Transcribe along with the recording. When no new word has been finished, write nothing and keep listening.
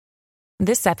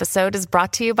This episode is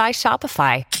brought to you by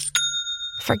Shopify.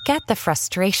 Forget the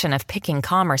frustration of picking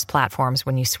commerce platforms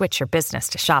when you switch your business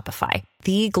to Shopify,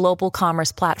 the global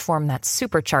commerce platform that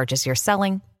supercharges your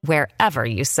selling wherever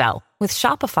you sell. With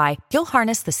Shopify, you'll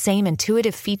harness the same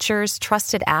intuitive features,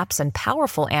 trusted apps, and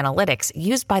powerful analytics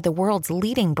used by the world's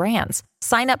leading brands.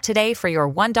 Sign up today for your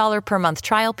 $1 per month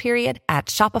trial period at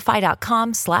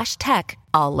shopify.com/tech,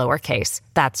 all lowercase.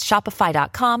 That's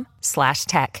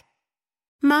shopify.com/tech.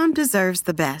 Mom deserves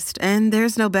the best, and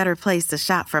there's no better place to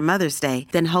shop for Mother's Day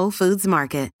than Whole Foods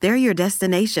Market. They're your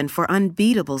destination for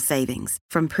unbeatable savings,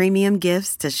 from premium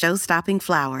gifts to show-stopping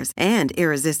flowers and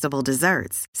irresistible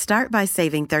desserts. Start by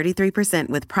saving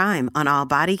 33% with Prime on all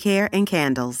body care and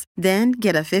candles. Then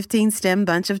get a 15-stem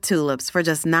bunch of tulips for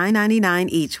just $9.99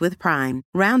 each with Prime.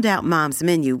 Round out Mom's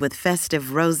menu with festive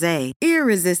rosé,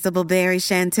 irresistible berry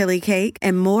chantilly cake,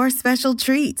 and more special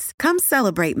treats. Come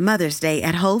celebrate Mother's Day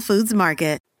at Whole Foods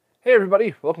Market. Hey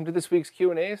everybody, welcome to this week's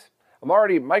Q&As. I'm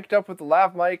already mic'd up with the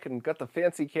lav mic and got the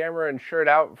fancy camera and shirt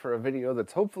out for a video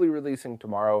that's hopefully releasing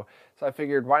tomorrow, so I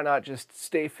figured why not just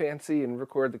stay fancy and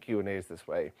record the Q&As this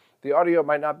way. The audio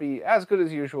might not be as good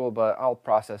as usual, but I'll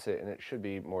process it and it should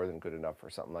be more than good enough for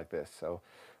something like this. So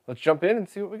let's jump in and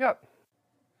see what we got.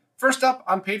 First up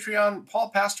on Patreon, Paul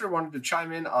Pastor wanted to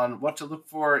chime in on what to look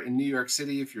for in New York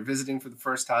City if you're visiting for the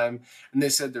first time, and they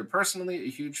said they're personally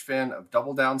a huge fan of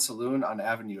Double Down Saloon on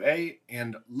Avenue A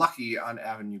and Lucky on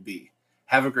Avenue B.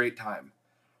 Have a great time.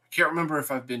 I can't remember if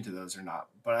I've been to those or not,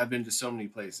 but I've been to so many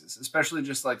places, especially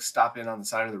just like stop in on the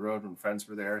side of the road when friends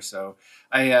were there. So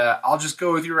I'll just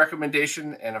go with your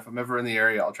recommendation, and if I'm ever in the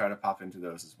area, I'll try to pop into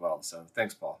those as well. So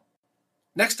thanks, Paul.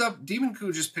 Next up, Demon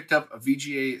Coup just picked up a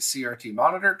VGA CRT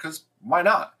monitor, because why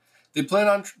not? They plan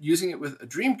on using it with a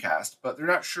Dreamcast, but they're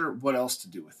not sure what else to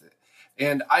do with it.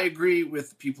 And I agree with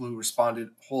the people who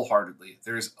responded wholeheartedly.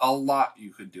 There's a lot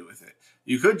you could do with it.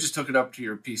 You could just hook it up to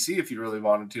your PC if you really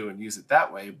wanted to and use it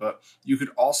that way, but you could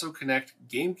also connect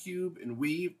GameCube and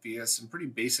Wii via some pretty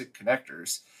basic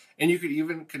connectors. And you could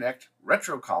even connect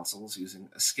retro consoles using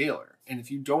a scaler. And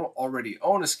if you don't already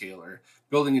own a scaler,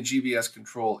 building a GBS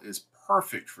control is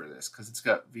perfect for this because it's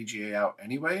got VGA out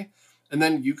anyway. And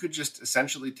then you could just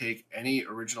essentially take any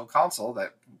original console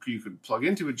that you could plug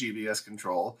into a GBS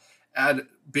control, add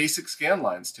basic scan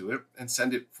lines to it, and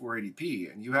send it 480p,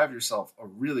 and you have yourself a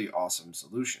really awesome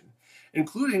solution,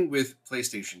 including with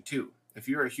PlayStation 2. If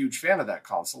you're a huge fan of that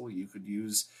console, you could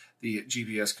use the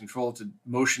GBS control to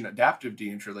motion adaptive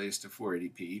deinterlace to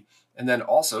 480p, and then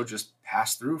also just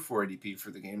pass through 480p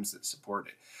for the games that support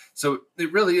it. So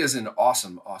it really is an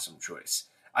awesome, awesome choice.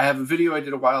 I have a video I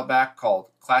did a while back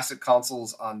called Classic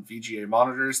Consoles on VGA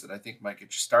Monitors that I think might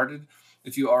get you started.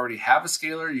 If you already have a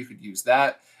scaler, you could use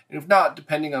that. And if not,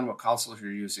 depending on what console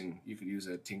you're using, you could use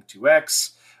a Tink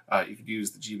 2X, you could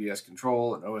use the GBS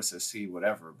control, an OSSC,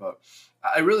 whatever. But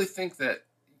I really think that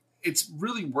it's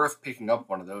really worth picking up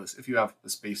one of those if you have the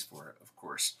space for it, of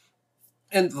course.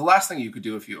 And the last thing you could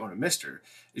do if you own a Mister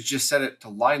is just set it to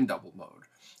line double mode.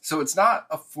 So it's not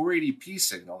a 480p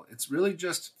signal. It's really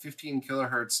just 15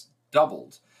 kilohertz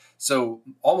doubled. So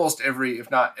almost every,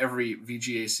 if not every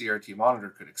VGA CRT monitor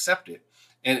could accept it.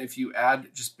 And if you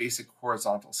add just basic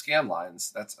horizontal scan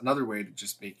lines, that's another way to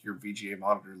just make your VGA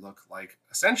monitor look like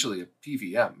essentially a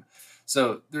PVM.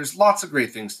 So there's lots of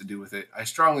great things to do with it. I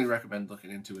strongly recommend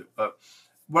looking into it. But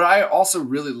what I also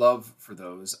really love for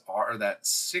those are that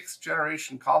 6th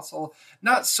generation console,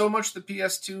 not so much the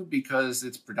PS2 because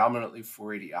it's predominantly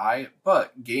 480i,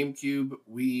 but GameCube,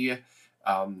 Wii,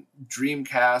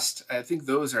 Dreamcast. I think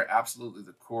those are absolutely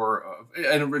the core of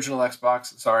an original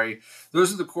Xbox. Sorry,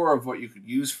 those are the core of what you could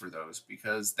use for those,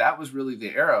 because that was really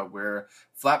the era where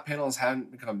flat panels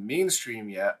hadn't become mainstream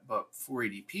yet, but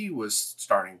 480p was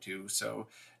starting to. So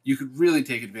you could really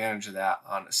take advantage of that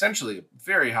on essentially a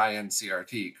very high-end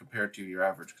CRT compared to your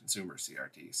average consumer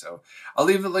CRT. So I'll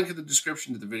leave a link in the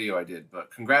description to the video I did,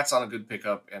 but congrats on a good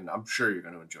pickup, and I'm sure you're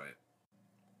going to enjoy it.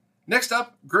 Next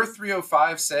up,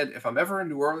 Girth305 said, if I'm ever in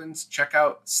New Orleans, check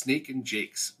out Snake and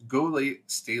Jake's. Go late,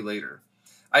 stay later.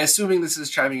 I assuming this is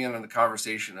chiming in on the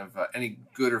conversation of any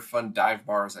good or fun dive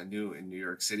bars I knew in New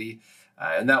York City.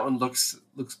 And that one looks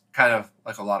kind of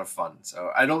like a lot of fun.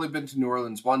 So I'd only been to New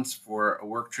Orleans once for a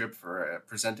work trip for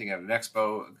presenting at an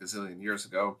expo a gazillion years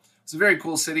ago. It's a very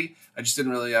cool city. I just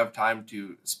didn't really have time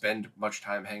to spend much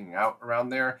time hanging out around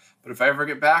there. But if I ever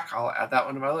get back, I'll add that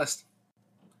one to my list.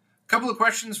 Couple of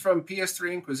questions from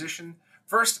PS3 Inquisition.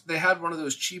 First, they had one of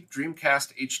those cheap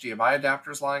Dreamcast HDMI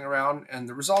adapters lying around, and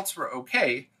the results were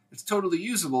okay. It's totally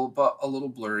usable, but a little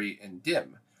blurry and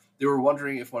dim. They were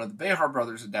wondering if one of the Behar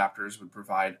Brothers adapters would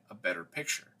provide a better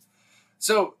picture.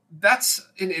 So that's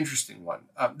an interesting one.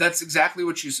 That's exactly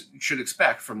what you should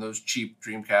expect from those cheap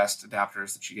Dreamcast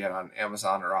adapters that you get on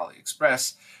Amazon or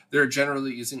AliExpress. They're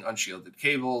generally using unshielded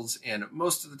cables, and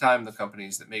most of the time the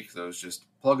companies that make those just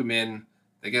plug them in,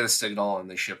 they get a signal, and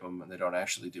they ship them, and they don't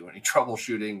actually do any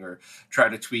troubleshooting or try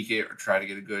to tweak it or try to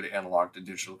get a good analog to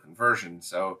digital conversion.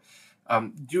 So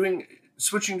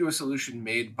switching to a solution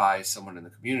made by someone in the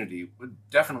community would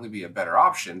definitely be a better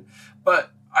option.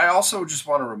 But I also just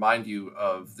want to remind you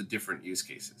of the different use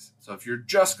cases. So if you're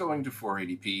just going to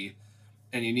 480p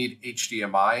and you need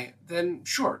HDMI, then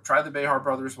sure, try the Behar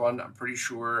Brothers one. I'm pretty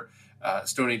sure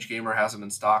Stone Age Gamer has them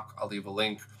in stock. I'll leave a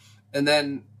link.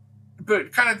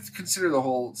 But kind of consider the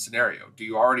whole scenario. Do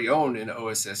you already own an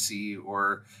OSSC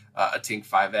or a Tink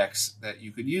 5X that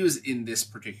you could use in this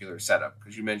particular setup?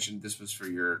 Because you mentioned this was for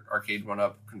your Arcade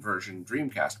 1-Up conversion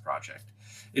Dreamcast project.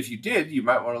 If you did, you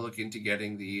might want to look into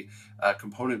getting the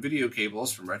component video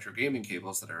cables from Retro Gaming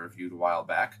Cables that I reviewed a while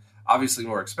back. Obviously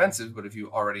more expensive, but if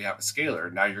you already have a scaler,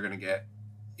 now you're going to get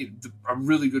a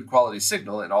really good quality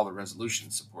signal and all the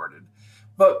resolutions supported.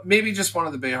 But maybe just one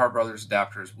of the Behar Brothers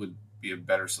adapters would be a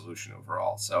better solution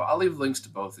overall. So I'll leave links to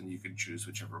both and you can choose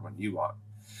whichever one you want.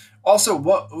 Also,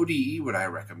 what ODE would I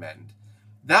recommend?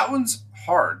 That one's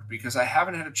hard because I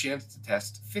haven't had a chance to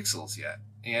test Fixels yet.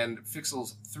 And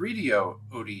Fixels 3DO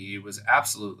ODE was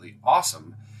absolutely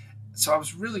awesome. So I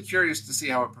was really curious to see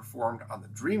how it performed on the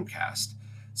Dreamcast.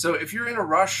 So if you're in a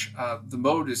rush, the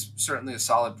mode is certainly a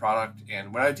solid product.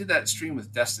 And when I did that stream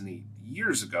with Destiny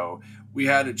years ago, we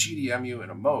had a GDEMU and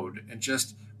a mode, and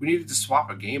we needed to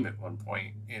swap a game at one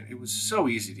point, and it was so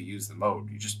easy to use the mode.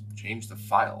 You just change the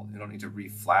file. You don't need to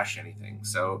reflash anything.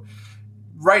 So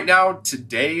right now,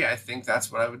 today, I think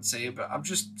that's what I would say, but I'm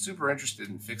just super interested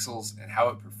in Fixels and how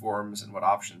it performs and what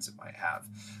options it might have,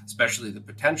 especially the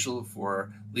potential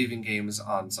for leaving games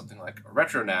on something like a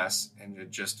Retro NAS and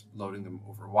just loading them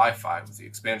over Wi-Fi with the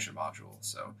expansion module.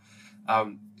 So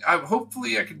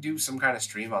hopefully I could do some kind of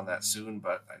stream on that soon,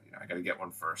 but I got to get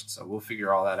one first. So we'll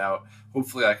figure all that out.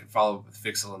 Hopefully I can follow up with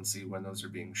Fixel and see when those are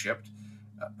being shipped.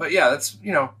 But yeah, that's,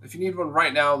 if you need one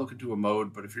right now, look into a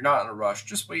mode. But if you're not in a rush,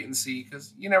 just wait and see,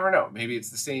 because you never know. Maybe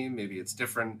it's the same, maybe it's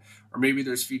different, or maybe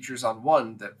there's features on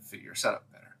one that fit your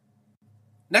setup better.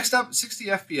 Next up,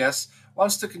 60FPS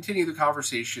wants to continue the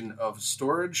conversation of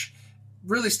storage,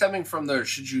 really stemming from the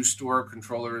should you store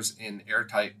controllers in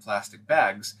airtight plastic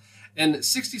bags. And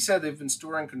 60 said they've been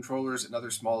storing controllers and other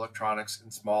small electronics in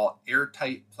small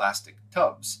airtight plastic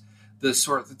tubs, the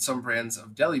sort that some brands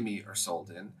of deli meat are sold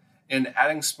in, and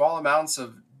adding small amounts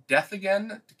of Death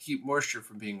Again to keep moisture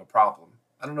from being a problem.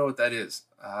 I don't know what that is.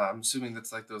 I'm assuming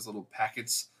that's like those little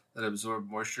packets that absorb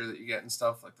moisture that you get and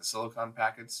stuff, like the silicone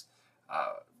packets.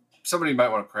 Somebody might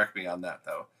want to correct me on that,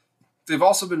 though. They've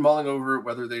also been mulling over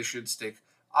whether they should stick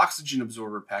oxygen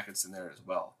absorber packets in there as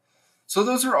well. So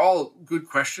those are all good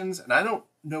questions, and I don't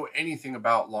know anything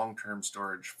about long-term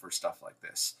storage for stuff like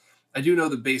this. I do know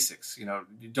the basics. You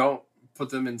don't put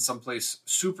them in someplace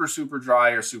super, super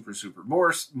dry or super, super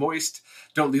moist.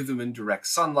 Don't leave them in direct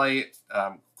sunlight.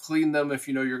 Clean them if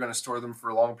you know you're going to store them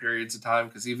for long periods of time,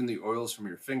 because even the oils from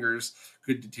your fingers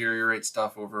could deteriorate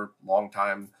stuff over a long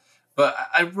time. But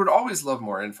I would always love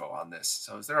more info on this.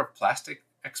 So is there a plastic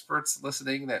experts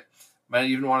listening that might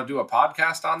even want to do a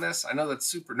podcast on this? I know that's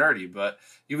super nerdy, but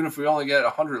even if we only get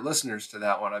 100 listeners to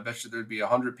that one, I bet you there'd be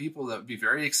 100 people that would be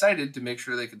very excited to make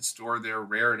sure they could store their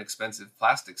rare and expensive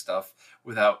plastic stuff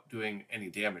without doing any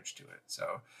damage to it.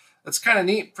 So that's kind of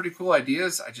neat, pretty cool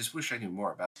ideas. I just wish I knew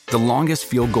more about it. The longest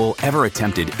field goal ever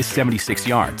attempted is 76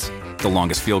 yards. The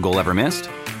longest field goal ever missed?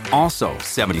 Also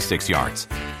 76 yards.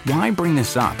 Why bring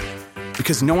this up?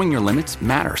 Because knowing your limits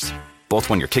matters, both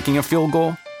when you're kicking a field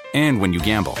goal and when you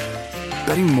gamble.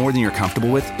 Betting more than you're comfortable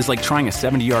with is like trying a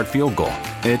 70-yard field goal.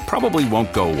 It probably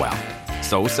won't go well.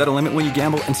 So set a limit when you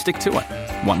gamble and stick to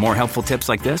it. Want more helpful tips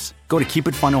like this? Go to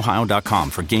keepitfunohio.com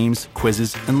for games,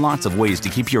 quizzes, and lots of ways to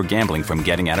keep your gambling from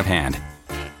getting out of hand.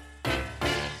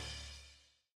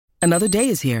 Another day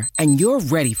is here, and you're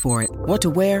ready for it. What to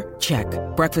wear? Check.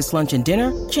 Breakfast, lunch, and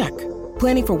dinner? Check.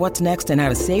 Planning for what's next and how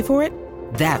to save for it?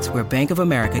 That's where Bank of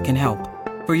America can help.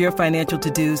 For your financial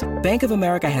to-dos, Bank of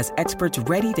America has experts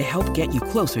ready to help get you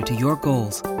closer to your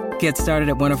goals. Get started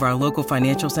at one of our local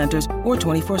financial centers or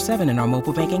 24/7 in our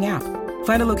mobile banking app.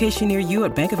 Find a location near you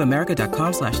at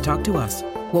bankofamerica.com/talktous.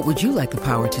 What would you like the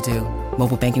power to do?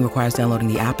 Mobile banking requires downloading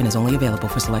the app and is only available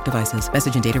for select devices.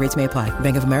 Message and data rates may apply.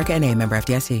 Bank of America NA, member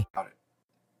FDIC.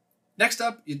 Next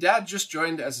up, your dad just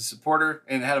joined as a supporter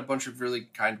and had a bunch of really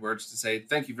kind words to say.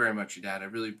 Thank you very much, your dad. I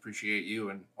really appreciate you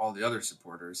and all the other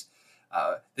supporters.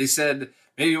 They said,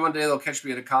 maybe one day they'll catch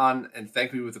me at a con and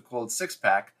thank me with a cold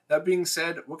six-pack. That being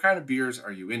said, what kind of beers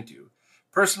are you into?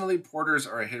 Personally, porters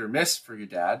are a hit or miss for your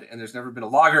dad, and there's never been a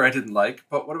lager I didn't like,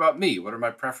 but what about me? What are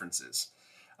my preferences?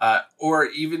 Or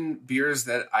even beers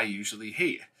that I usually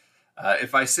hate.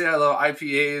 If I say I love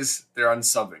IPAs, they're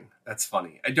unsubbing. That's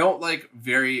funny. I don't like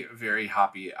very, very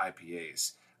hoppy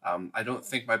IPAs. I don't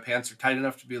think my pants are tight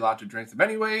enough to be allowed to drink them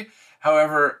anyway.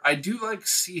 However, I do like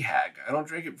Sea Hag. I don't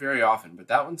drink it very often, but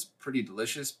that one's pretty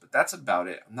delicious, but that's about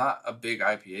it. I'm not a big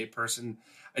IPA person.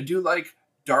 I do like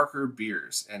darker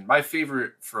beers, and my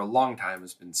favorite for a long time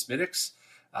has been Smithwick's.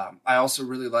 I also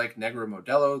really like Negra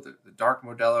Modelo, the dark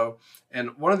Modelo.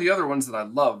 And one of the other ones that I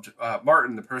loved,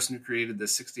 Martin, the person who created the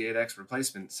 68X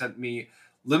replacement, sent me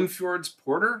Limfjord's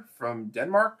Porter from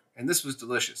Denmark. And this was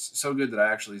delicious. So good that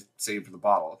I actually saved the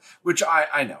bottle, which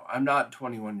I know. I'm not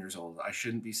 21 years old. I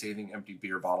shouldn't be saving empty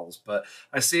beer bottles. But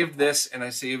I saved this, and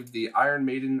I saved the Iron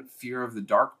Maiden Fear of the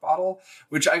Dark bottle,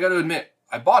 which I got to admit,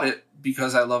 I bought it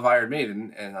because I love Iron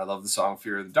Maiden, and I love the song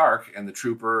Fear of the Dark, and the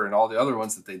Trooper, and all the other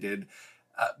ones that they did.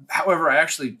 However, I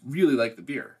actually really like the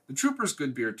beer. The Trooper's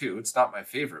good beer too. It's not my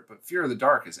favorite, but Fear of the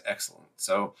Dark is excellent.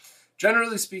 So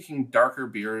generally speaking, darker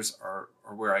beers are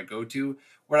where I go to.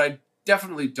 What I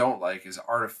definitely don't like is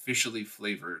artificially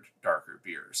flavored darker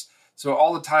beers. So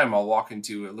all the time I'll walk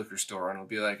into a liquor store and it'll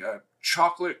be like a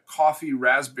chocolate coffee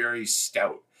raspberry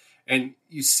stout. And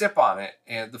you sip on it,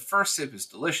 and the first sip is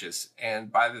delicious.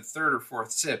 And by the third or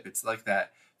fourth sip, it's like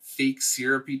that fake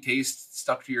syrupy taste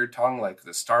stuck to your tongue, like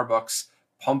the Starbucks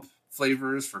pump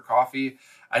flavors for coffee.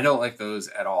 I don't like those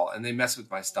at all. And they mess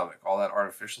with my stomach, all that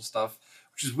artificial stuff,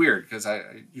 which is weird because I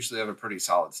usually have a pretty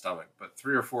solid stomach. But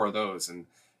 3 or 4 of those, and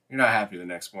you're not happy the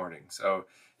next morning. So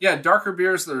yeah, darker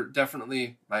beers, they're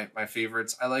definitely my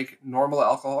favorites. I like normal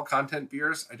alcohol content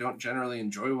beers. I don't generally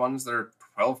enjoy ones that are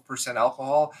 12%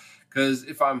 alcohol, because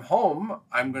if I'm home,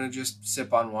 I'm going to just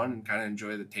sip on one and kind of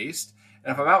enjoy the taste.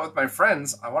 And if I'm out with my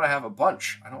friends, I want to have a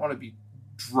bunch. I don't want to be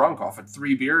drunk off of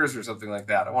 3 beers or something like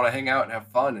that. I want to hang out and have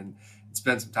fun and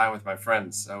spend some time with my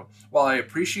friends. So while I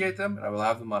appreciate them and I will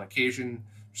have them on occasion,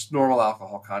 just normal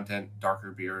alcohol content,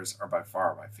 darker beers are by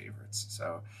far my favorites.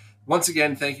 So once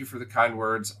again, thank you for the kind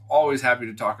words. Always happy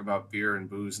to talk about beer and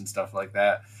booze and stuff like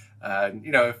that.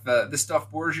 If this stuff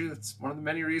bores you, that's one of the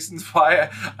many reasons why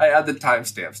I add the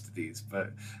timestamps to these.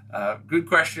 But good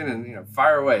question, and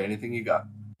fire away, anything you got.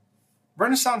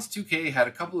 Renaissance 2K had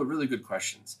a couple of really good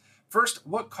questions. First,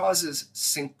 what causes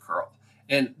sync curl?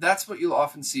 And that's what you'll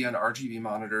often see on RGB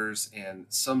monitors and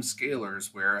some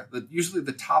scalers, where usually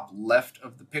the top left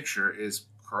of the picture is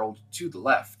curled to the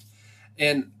left.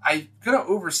 And I'm going to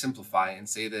oversimplify and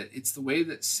say that it's the way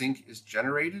that sync is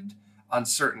generated on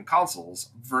certain consoles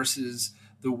versus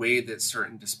the way that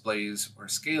certain displays or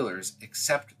scalers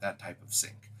accept that type of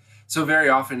sync. So very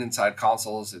often inside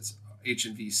consoles, it's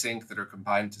H&V sync that are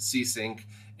combined to C-Sync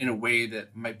in a way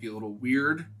that might be a little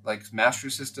weird, like Master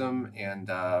System and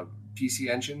PC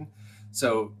Engine.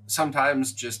 So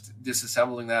sometimes just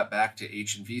disassembling that back to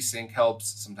H&V sync helps.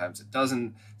 Sometimes it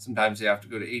doesn't. Sometimes you have to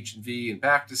go to H&V and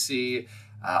back to C.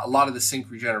 A lot of the sync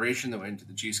regeneration that went into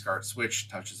the G-SCART switch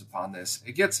touches upon this.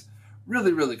 It gets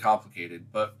really, really complicated,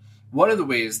 but one of the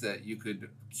ways that you could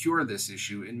cure this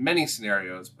issue in many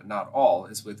scenarios, but not all,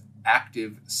 is with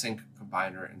active sync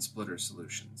combiner and splitter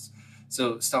solutions.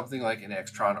 So something like an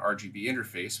Extron RGB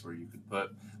interface, where you could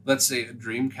put, let's say, a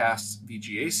Dreamcast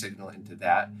VGA signal into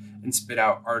that and spit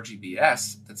out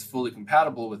RGBS that's fully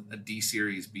compatible with a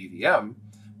D-Series BVM,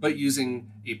 but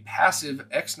using a passive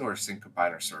XNOR sync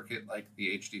combiner circuit like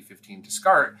the HD15 to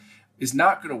SCART is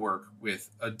not going to work with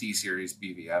a D-Series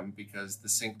BVM because the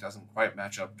sync doesn't quite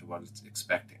match up to what it's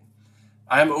expecting.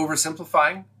 I'm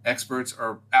oversimplifying. Experts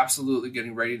are absolutely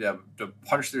getting ready to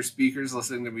punch their speakers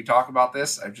listening to me talk about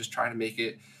this. I'm just trying to make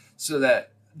it so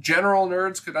that general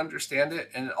nerds could understand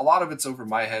it, and a lot of it's over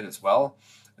my head as well.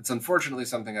 It's unfortunately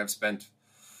something I've spent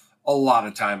a lot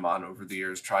of time on over the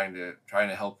years trying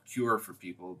to help cure for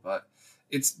people, but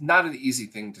it's not an easy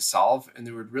thing to solve, and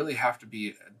there would really have to be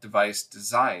a device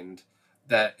designed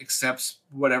that accepts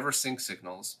whatever sync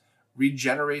signals,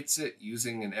 regenerates it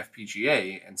using an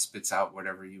FPGA, and spits out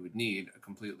whatever you would need, a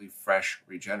completely fresh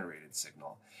regenerated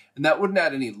signal. And that wouldn't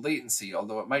add any latency,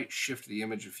 although it might shift the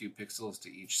image a few pixels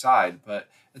to each side, but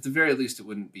at the very least it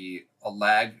wouldn't be a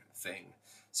lag thing.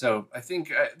 So I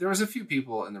think there was a few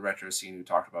people in the retro scene who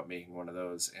talked about making one of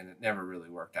those, and it never really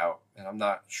worked out. And I'm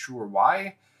not sure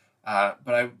why,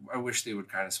 but I wish they would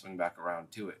kind of swing back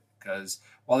around to it. Because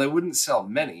while they wouldn't sell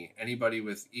many, anybody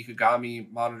with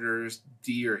Ikegami monitors,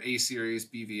 D or A series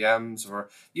BVMs, or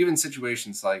even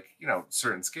situations like,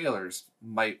 certain scalers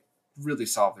might really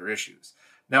solve their issues.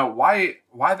 Now, why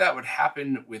that would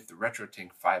happen with the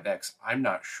RetroTink 5X, I'm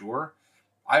not sure.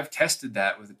 I've tested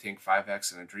that with the Tink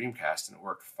 5X and a Dreamcast, and it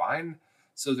worked fine.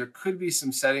 So there could be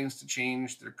some settings to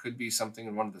change. There could be something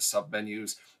in one of the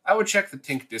sub-menus. I would check the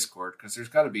Tink Discord, because there's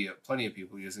got to be plenty of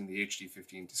people using the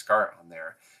HD15 Discard on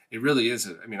there. It really is.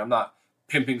 I'm not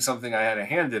pimping something I had a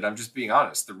hand in. I'm just being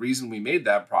honest. The reason we made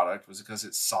that product was because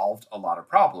it solved a lot of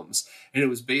problems. And it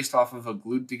was based off of a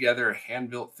glued together,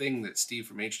 hand-built thing that Steve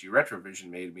from HD Retrovision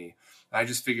made me. I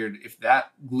just figured if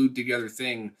that glued together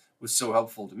thing was so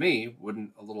helpful to me,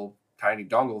 wouldn't a little tiny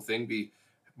dongle thing be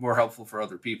more helpful for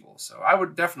other people? So I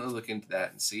would definitely look into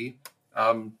that and see.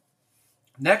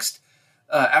 Next,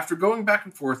 after going back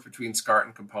and forth between SCART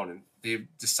and Component, they've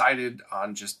decided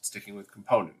on just sticking with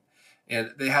Component.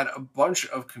 And they had a bunch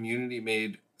of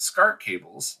community-made SCART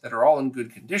cables that are all in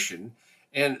good condition,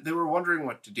 and they were wondering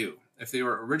what to do. If they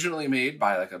were originally made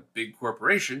by like a big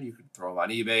corporation, you could throw them on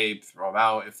eBay, throw them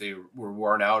out if they were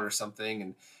worn out or something,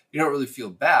 and you don't really feel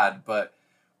bad. But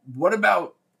what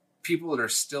about people that are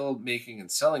still making and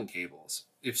selling cables?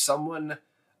 If someone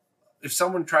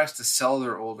tries to sell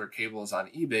their older cables on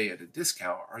eBay at a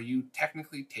discount, are you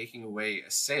technically taking away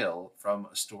a sale from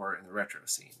a store in the retro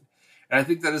scene? And I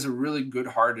think that is a really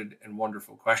good-hearted and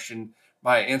wonderful question.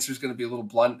 My answer is going to be a little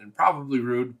blunt and probably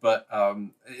rude, but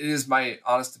it is my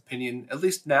honest opinion, at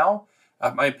least now.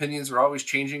 My opinions are always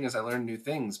changing as I learn new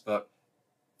things, but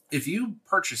if you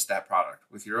purchase that product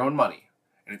with your own money,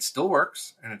 and it still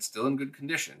works, and it's still in good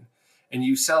condition, and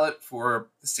you sell it for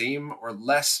the same or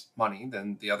less money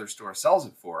than the other store sells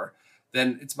it for,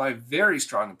 then it's my very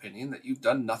strong opinion that you've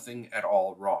done nothing at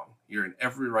all wrong. You're in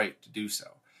every right to do so.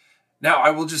 Now,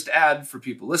 I will just add for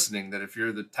people listening that if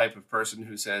you're the type of person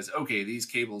who says, okay, these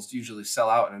cables usually sell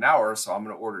out in an hour, so I'm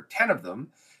going to order 10 of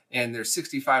them, and they're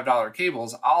 $65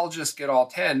 cables, I'll just get all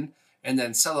 10 and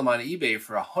then sell them on eBay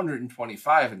for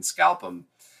 $125 and scalp them,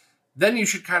 then you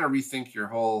should kind of rethink your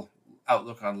whole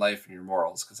outlook on life and your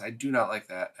morals, because I do not like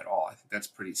that at all. I think that's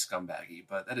pretty scumbaggy,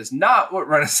 but that is not what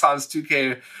Renaissance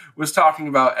 2K was talking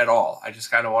about at all. I just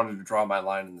kind of wanted to draw my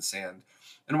line in the sand.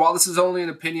 And while this is only an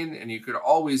opinion, and you could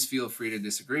always feel free to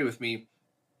disagree with me,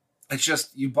 it's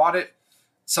just you bought it.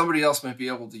 Somebody else might be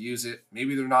able to use it.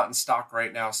 Maybe they're not in stock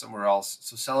right now somewhere else.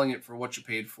 So selling it for what you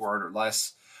paid for it or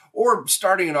less, or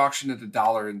starting an auction at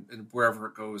 $1 and wherever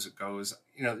it goes, it goes.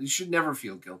 You should never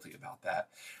feel guilty about that.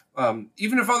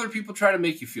 Even if other people try to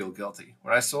make you feel guilty.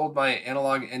 When I sold my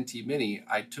analog NT Mini,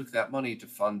 I took that money to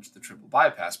fund the Triple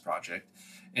Bypass project.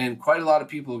 And quite a lot of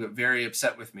people got very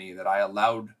upset with me that I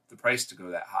allowed the price to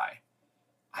go that high.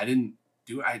 I didn't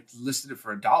do it. I listed it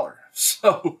for $1.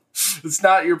 So it's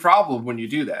not your problem when you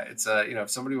do that. It's if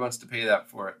somebody wants to pay that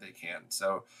for it, they can.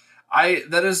 So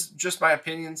that is just my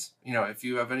opinions. If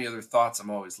you have any other thoughts, I'm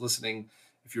always listening.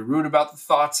 If you're rude about the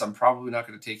thoughts, I'm probably not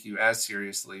going to take you as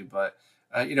seriously, but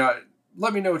let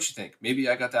me know what you think. Maybe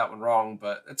I got that one wrong,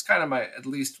 but it's kind of my, at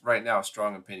least right now,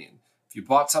 strong opinion. If you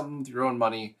bought something with your own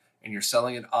money and you're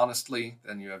selling it honestly,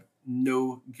 then you have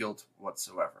no guilt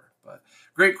whatsoever. But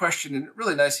great question, and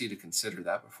really nice of you to consider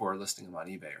that before listing them on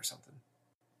eBay or something.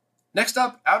 Next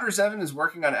up, Outer Seven is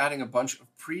working on adding a bunch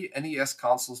of pre-NES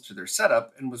consoles to their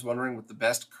setup and was wondering what the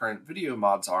best current video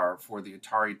mods are for the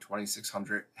Atari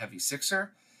 2600 Heavy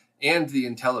Sixer and the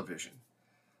Intellivision.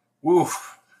 Woo!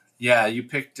 Yeah, you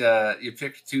picked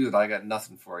two that I got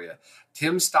nothing for you.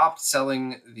 Tim stopped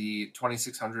selling the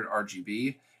 2600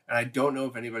 RGB, and I don't know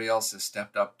if anybody else has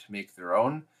stepped up to make their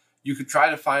own. You could try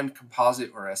to find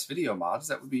composite or S-video mods.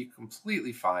 That would be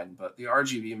completely fine, but the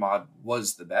RGB mod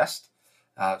was the best.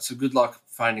 So good luck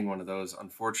finding one of those,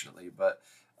 unfortunately. But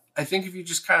I think if you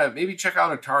just kind of maybe check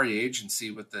out Atari Age and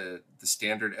see what the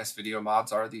standard S-video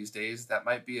mods are these days, that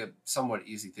might be a somewhat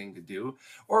easy thing to do.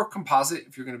 Or composite,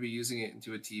 if you're going to be using it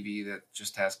into a TV that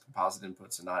just has composite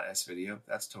inputs and not S-video,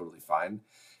 that's totally fine.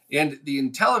 And the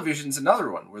Intellivision's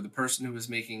another one where the person who was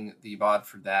making the mod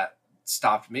for that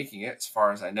stopped making it, as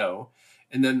far as I know.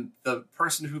 And then the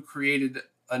person who created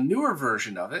a newer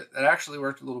version of it that actually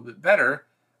worked a little bit better,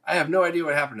 I have no idea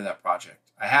what happened to that project.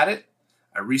 I had it.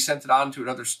 I resent it on to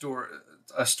another store,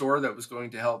 a store that was going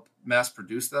to help mass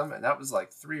produce them. And that was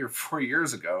like 3 or 4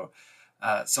 years ago.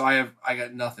 So I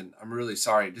got nothing. I'm really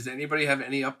sorry. Does anybody have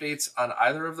any updates on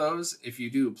either of those? If you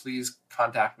do, please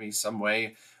contact me some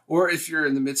way. Or if you're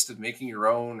in the midst of making your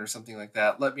own or something like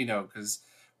that, let me know. Because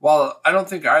while I don't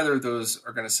think either of those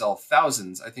are going to sell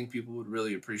thousands, I think people would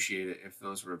really appreciate it if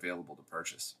those were available to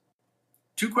purchase.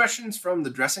 2 questions from the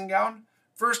Dressing Gown.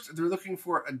 First, they're looking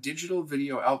for a digital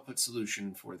video output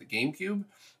solution for the GameCube,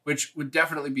 which would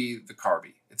definitely be the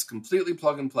Carby. It's It's completely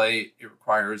plug and play. It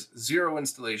requires zero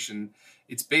installation.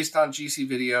 It's based on GC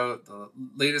Video. The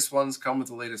latest ones come with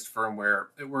the latest firmware.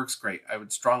 It works great. I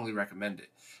would strongly recommend it.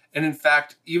 And in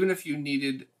fact, even if you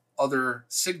needed other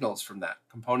signals from that,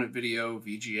 component video,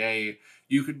 VGA,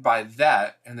 you could buy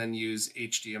that and then use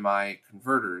HDMI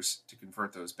converters to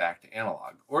convert those back to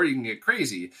analog. Or you can get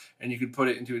crazy and you could put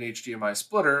it into an HDMI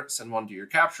splitter, send one to your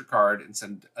capture card, and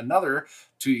send another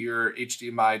to your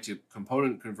HDMI to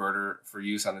component converter for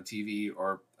use on a TV,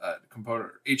 or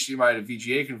component HDMI to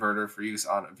VGA converter for use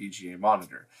on a VGA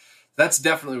monitor. That's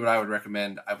definitely what I would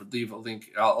recommend. I would leave a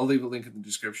link. I'll leave a link in the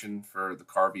description for the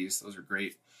Carbies. Those are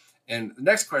great. And the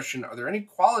next question, are there any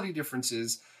quality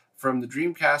differences from the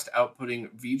Dreamcast outputting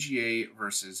VGA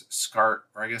versus SCART,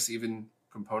 or I guess even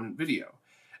component video?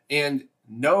 And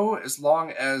no, as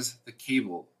long as the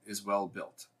cable is well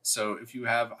built. So if you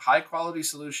have high quality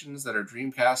solutions that are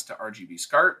Dreamcast to RGB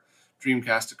SCART,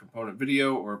 Dreamcast to component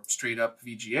video, or straight up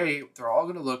VGA, they're all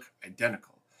going to look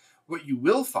identical. What you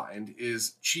will find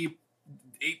is cheap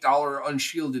 $8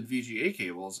 unshielded VGA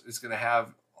cables is going to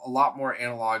have a lot more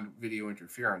analog video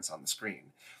interference on the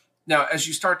screen. Now, as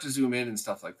you start to zoom in and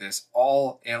stuff like this,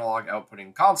 all analog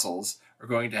outputting consoles are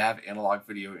going to have analog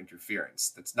video interference.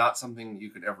 That's not something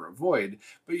you could ever avoid,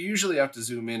 but you usually have to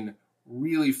zoom in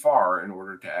really far in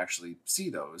order to actually see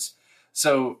those.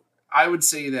 So I would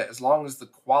say that as long as the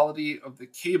quality of the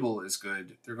cable is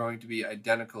good, they're going to be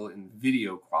identical in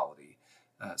video quality.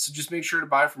 So just make sure to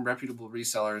buy from reputable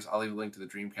resellers. I'll leave a link to the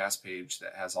Dreamcast page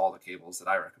that has all the cables that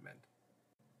I recommend.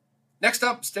 Next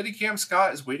up, Steadicam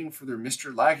Scott is waiting for their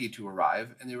Mr. Laggy to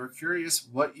arrive, and they were curious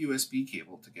what USB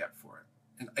cable to get for it.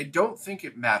 And I don't think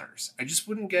it matters. I just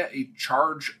wouldn't get a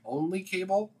charge-only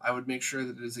cable. I would make sure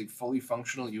that it is a fully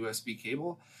functional USB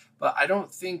cable, but I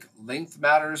don't think length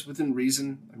matters within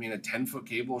reason. I mean, a 10-foot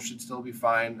cable should still be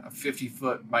fine. A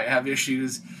 50-foot might have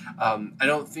issues. I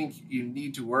don't think you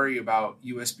need to worry about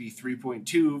USB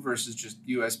 3.2 versus just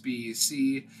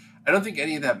USB-C. I don't think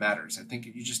any of that matters. I think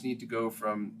you just need to go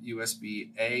from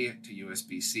USB-A to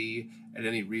USB-C at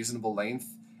any reasonable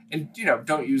length. And,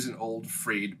 don't use an old,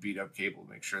 frayed, beat-up cable.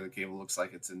 Make sure the cable looks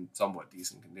like it's in somewhat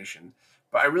decent condition.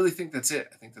 But I really think that's it.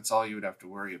 I think that's all you would have to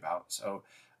worry about. So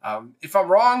if I'm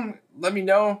wrong, let me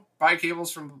know. Buy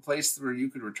cables from a place where you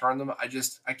could return them.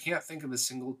 I can't think of a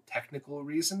single technical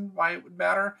reason why it would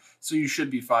matter. So you should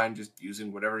be fine just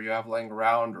using whatever you have laying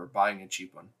around or buying a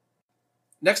cheap one.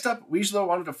 Next up, Weijlo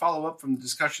wanted to follow up from the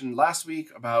discussion last week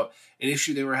about an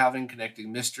issue they were having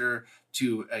connecting Mister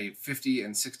to a 50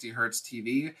 and 60 hertz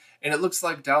TV, and it looks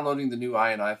like downloading the new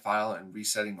INI file and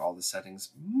resetting all the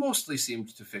settings mostly seemed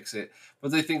to fix it,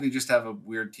 but they think they just have a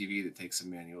weird TV that takes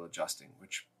some manual adjusting,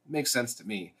 which makes sense to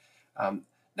me.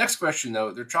 Next question,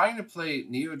 though, they're trying to play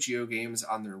Neo Geo games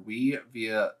on their Wii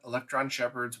via Electron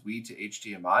Shepherd's Wii to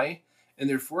HDMI, and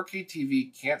their 4K TV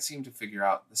can't seem to figure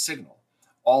out the signal.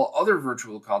 All other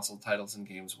Virtual Console titles and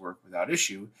games work without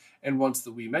issue, and once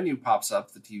the Wii menu pops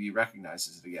up, the TV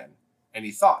recognizes it again. Any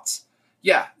thoughts?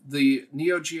 Yeah, the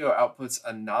Neo Geo outputs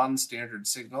a non-standard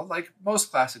signal, like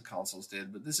most classic consoles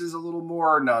did, but this is a little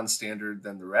more non-standard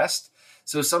than the rest,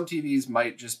 so some TVs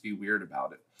might just be weird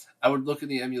about it. I would look in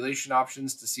the emulation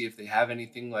options to see if they have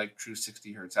anything like true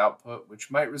 60 Hz output, which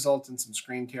might result in some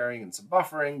screen tearing and some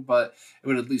buffering, but it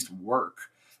would at least work.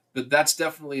 But that's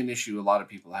definitely an issue a lot of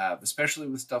people have, especially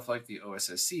with stuff like the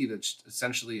OSSC that's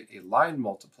essentially a line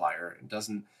multiplier and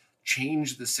doesn't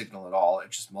change the signal at all.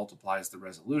 It just multiplies the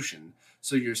resolution.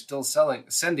 So you're still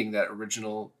sending that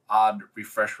original odd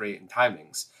refresh rate and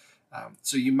timings.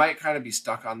 So you might kind of be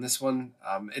stuck on this one.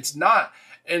 It's not.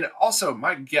 And also,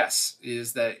 my guess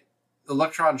is that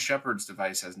Electron Shepherd's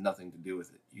device has nothing to do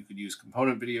with it. You could use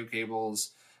component video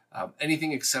cables,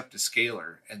 anything except a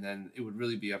scaler, and then it would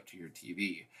really be up to your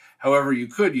TV. However, you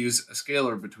could use a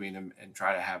scaler between them and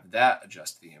try to have that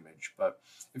adjust the image. But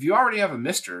if you already have a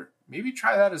Mister, maybe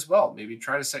try that as well. Maybe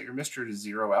try to set your Mister to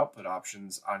 0 output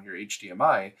options on your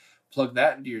HDMI, plug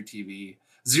that into your TV,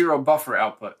 0 buffer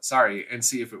output, and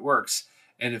see if it works.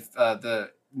 And if the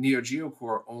Neo Geo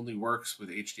core only works with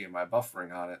HDMI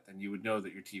buffering on it, then you would know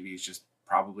that your TV is just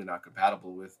probably not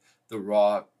compatible with the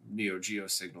raw Neo Geo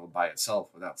signal by itself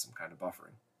without some kind of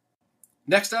buffering.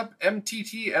 Next up,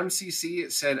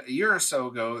 MTTMCC said a year or so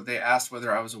ago they asked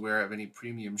whether I was aware of any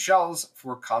premium shells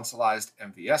for consoleized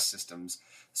MVS systems,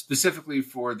 specifically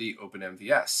for the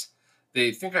OpenMVS.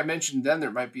 They think I mentioned then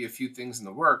there might be a few things in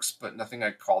the works, but nothing I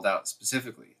called out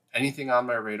specifically. Anything on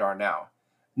my radar now?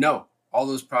 No, all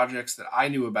those projects that I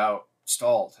knew about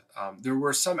stalled. There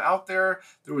were some out there.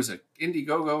 There was a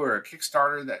Indiegogo or a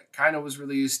Kickstarter that kind of was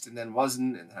released and then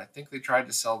wasn't, and I think they tried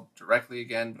to sell directly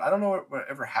again, but I don't know what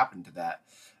ever happened to that.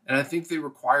 And I think they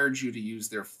required you to use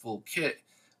their full kit,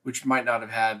 which might not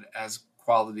have had as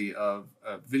quality of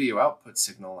a video output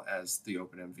signal as the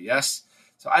OpenMVS.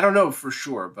 So I don't know for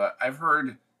sure, but I've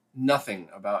heard nothing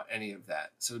about any of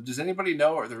that. So does anybody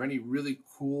know, are there any really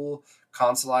cool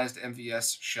consoleized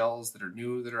MVS shells that are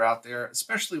new that are out there,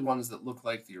 especially ones that look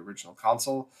like the original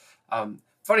console?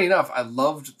 Funny enough, I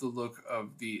loved the look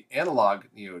of the analog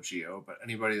Neo Geo, but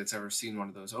anybody that's ever seen one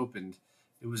of those opened,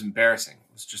 it was embarrassing.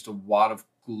 It was just a wad of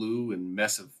glue and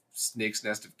mess of snake's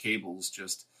nest of cables.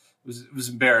 It was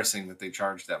embarrassing that they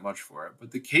charged that much for it.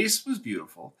 But the case was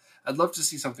beautiful. I'd love to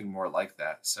see something more like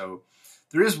that. So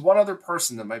there is one other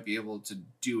person that might be able to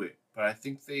do it, but I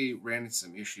think they ran into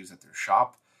some issues at their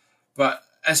shop. But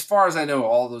as far as I know,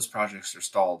 all those projects are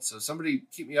stalled. So somebody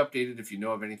keep me updated if you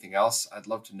know of anything else. I'd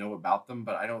love to know about them,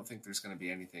 but I don't think there's going to be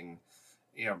anything,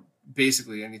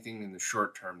 basically anything in the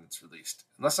short term that's released.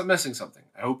 Unless I'm missing something.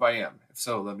 I hope I am. If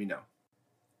so, let me know.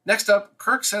 Next up,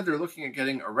 Kirk said they're looking at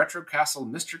getting a Retrocastle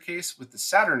Mr. case with the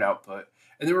Saturn output,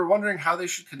 and they were wondering how they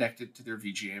should connect it to their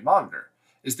VGA monitor.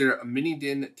 Is there a mini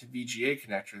DIN to VGA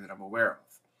connector that I'm aware of?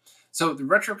 So the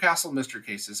Retrocastle Mr.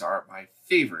 cases are my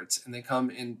favorites, and they come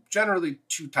in generally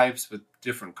two types with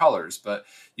different colors, but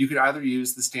you could either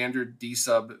use the standard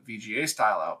D-sub VGA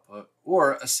style output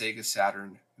or a Sega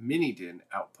Saturn mini DIN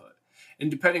output. And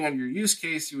depending on your use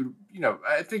case, you would,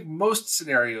 I think most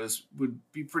scenarios would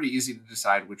be pretty easy to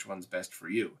decide which one's best for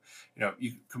you.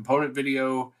 Component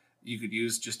video, you could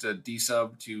use just a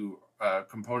D-sub to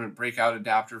component breakout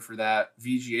adapter for that.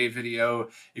 VGA video,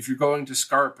 if you're going to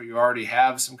SCART, but you already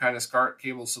have some kind of SCART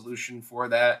cable solution for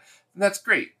that, then that's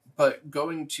great. But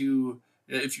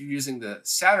if you're using the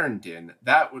Saturn DIN,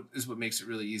 is what makes it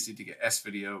really easy to get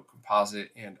S-video, composite,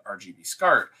 and RGB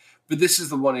SCART. But this is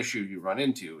the one issue you run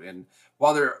into. And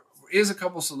while there is a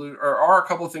couple are a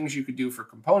couple things you could do for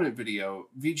component video,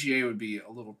 VGA would be a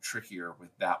little trickier with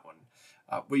that one.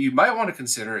 What you might want to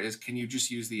consider is, can you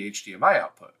just use the HDMI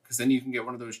output? Because then you can get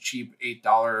one of those cheap $8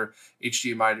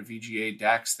 HDMI to VGA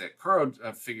DACs that Kuro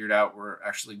figured out were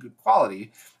actually good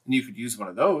quality, and you could use one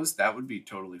of those. That would be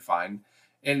totally fine.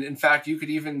 And in fact, you could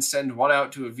even send one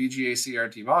out to a VGA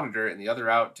CRT monitor and the other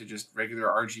out to just regular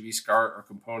RGB SCART or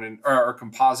component or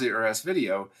composite or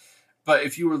S-video. But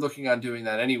if you were looking on doing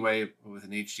that anyway with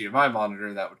an HDMI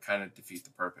monitor, that would kind of defeat the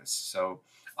purpose. So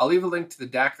I'll leave a link to the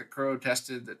DAC that Kuro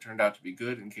tested that turned out to be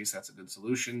good in case that's a good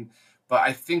solution. But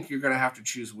I think you're going to have to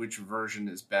choose which version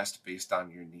is best based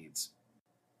on your needs.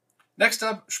 Next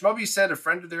up, Shmubby said a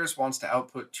friend of theirs wants to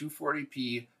output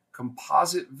 240p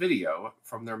composite video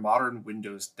from their modern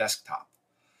Windows desktop.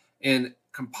 And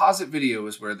composite video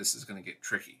is where this is going to get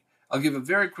tricky. I'll give a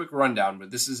very quick rundown,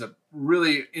 but this is a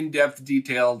really in-depth,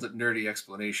 detailed, nerdy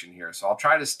explanation here, so I'll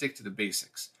try to stick to the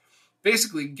basics.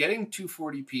 Basically, getting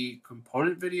 240p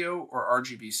component video or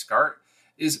RGB SCART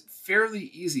is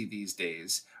fairly easy these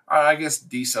days. I guess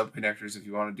D-sub connectors if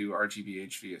you want to do RGB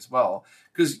HV as well,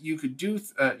 because you could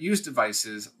use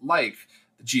devices like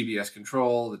the GBS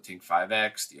Control, the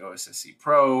TINC5X, the OSSC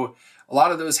Pro. A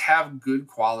lot of those have good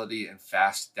quality and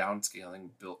fast downscaling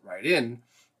built right in,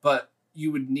 but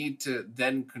you would need to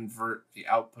then convert the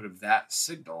output of that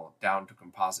signal down to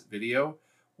composite video,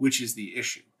 which is the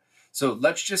issue. So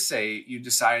let's just say you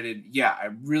decided, yeah,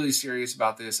 I'm really serious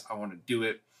about this. I want to do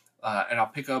it. And I'll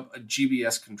pick up a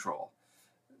GBS Control.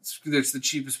 It's the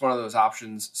cheapest one of those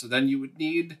options. So then you would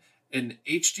need an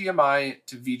HDMI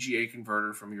to VGA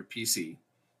converter from your PC.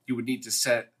 You would need to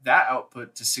set that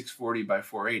output to 640 by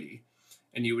 480.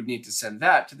 And you would need to send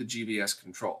that to the GBS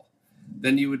Control.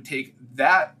 Then you would take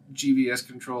that GBS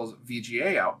Control's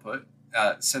VGA output,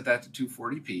 set that to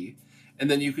 240p, and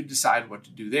then you could decide what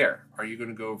to do there. Are you going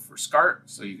to go for SCART?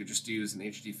 So you could just use an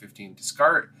HD15 to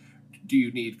SCART. Do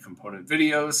you need component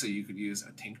video? So you could use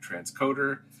a TINC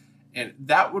transcoder. And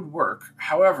that would work.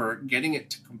 However, getting it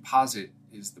to composite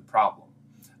is the problem.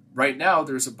 Right now,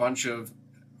 there's a bunch of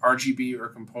RGB or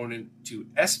component to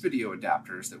S-video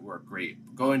adapters that work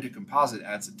great. Going to composite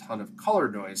adds a ton of color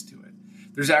noise to it.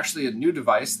 There's actually a new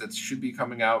device that should be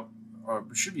coming out, or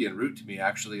should be en route to me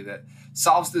actually, that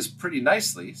solves this pretty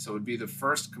nicely. So it would be the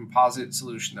first composite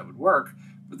solution that would work,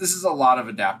 but this is a lot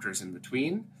of adapters in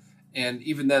between. And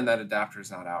even then, that adapter is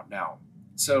not out now.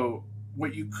 So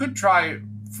what you could try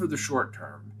for the short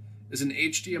term is an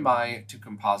HDMI to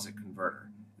composite converter.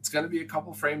 It's going to be a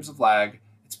couple frames of lag.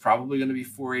 It's probably going to be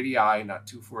 480i, not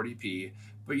 240p,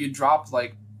 but you drop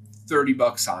like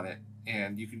 $30 on it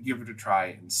and you can give it a try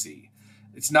and see.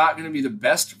 It's not going to be the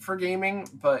best for gaming,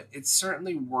 but it's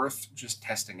certainly worth just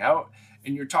testing out.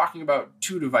 And you're talking about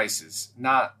two devices,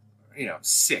 not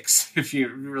 6 if you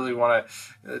really want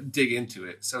to dig into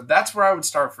it. So that's where I would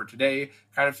start for today.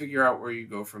 Kind of figure out where you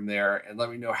go from there and let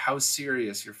me know how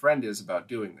serious your friend is about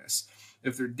doing this.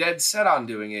 If they're dead set on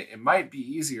doing it, it might be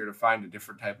easier to find a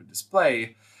different type of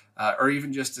display or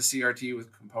even just a CRT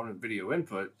with component video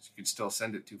input. You could still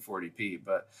send it to 240p,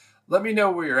 but let me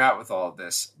know where you're at with all of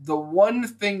this. The one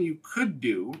thing you could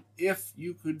do, if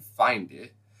you could find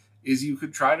it, is you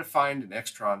could try to find an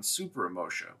Extron Super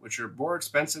Emotia, which are more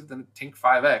expensive than a Tink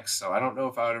 5X, so I don't know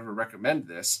if I would ever recommend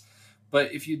this.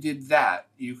 But if you did that,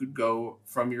 you could go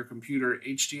from your computer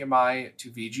HDMI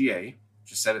to VGA,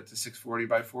 just set it to 640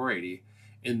 by 480,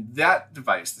 and that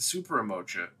device, the Super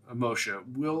Emotia,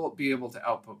 will be able to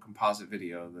output composite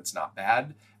video that's not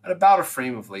bad at about a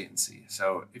frame of latency.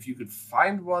 So if you could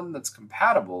find one that's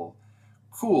compatible,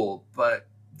 cool, but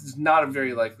there's not a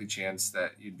very likely chance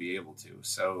that you'd be able to.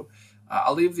 So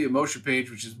I'll leave the Emotia page,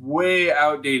 which is way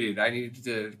outdated. I needed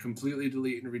to completely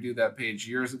delete and redo that page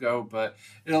years ago, but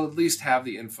it'll at least have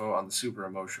the info on the Super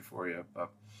Emotia for you. But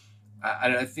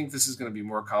I think this is going to be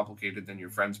more complicated than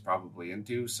your friend's probably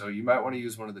into, so you might want to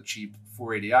use one of the cheap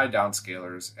 480i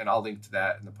downscalers, and I'll link to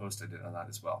that in the post I did on that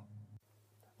as well.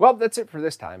 Well, that's it for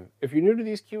this time. If you're new to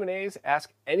these Q&As,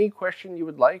 ask any question you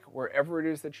would like wherever it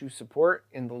is that you support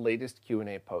in the latest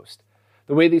Q&A post.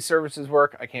 The way these services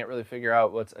work, I can't really figure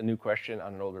out what's a new question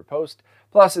on an older post.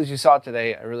 Plus, as you saw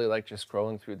today, I really like just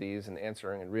scrolling through these and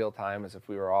answering in real time as if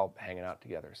we were all hanging out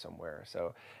together somewhere.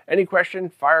 So any question,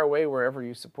 fire away wherever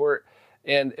you support.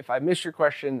 And if I miss your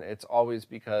question, it's always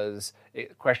because a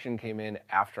question came in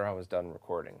after I was done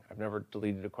recording. I've never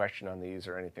deleted a question on these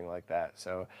or anything like that.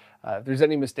 So if there's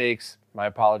any mistakes, my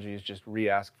apologies, just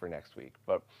re-ask for next week.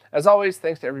 But as always,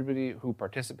 thanks to everybody who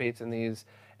participates in these.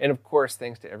 And of course,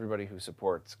 thanks to everybody who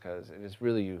supports, because it is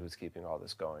really you who's keeping all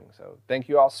this going. So thank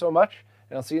you all so much,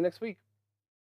 and I'll see you next week.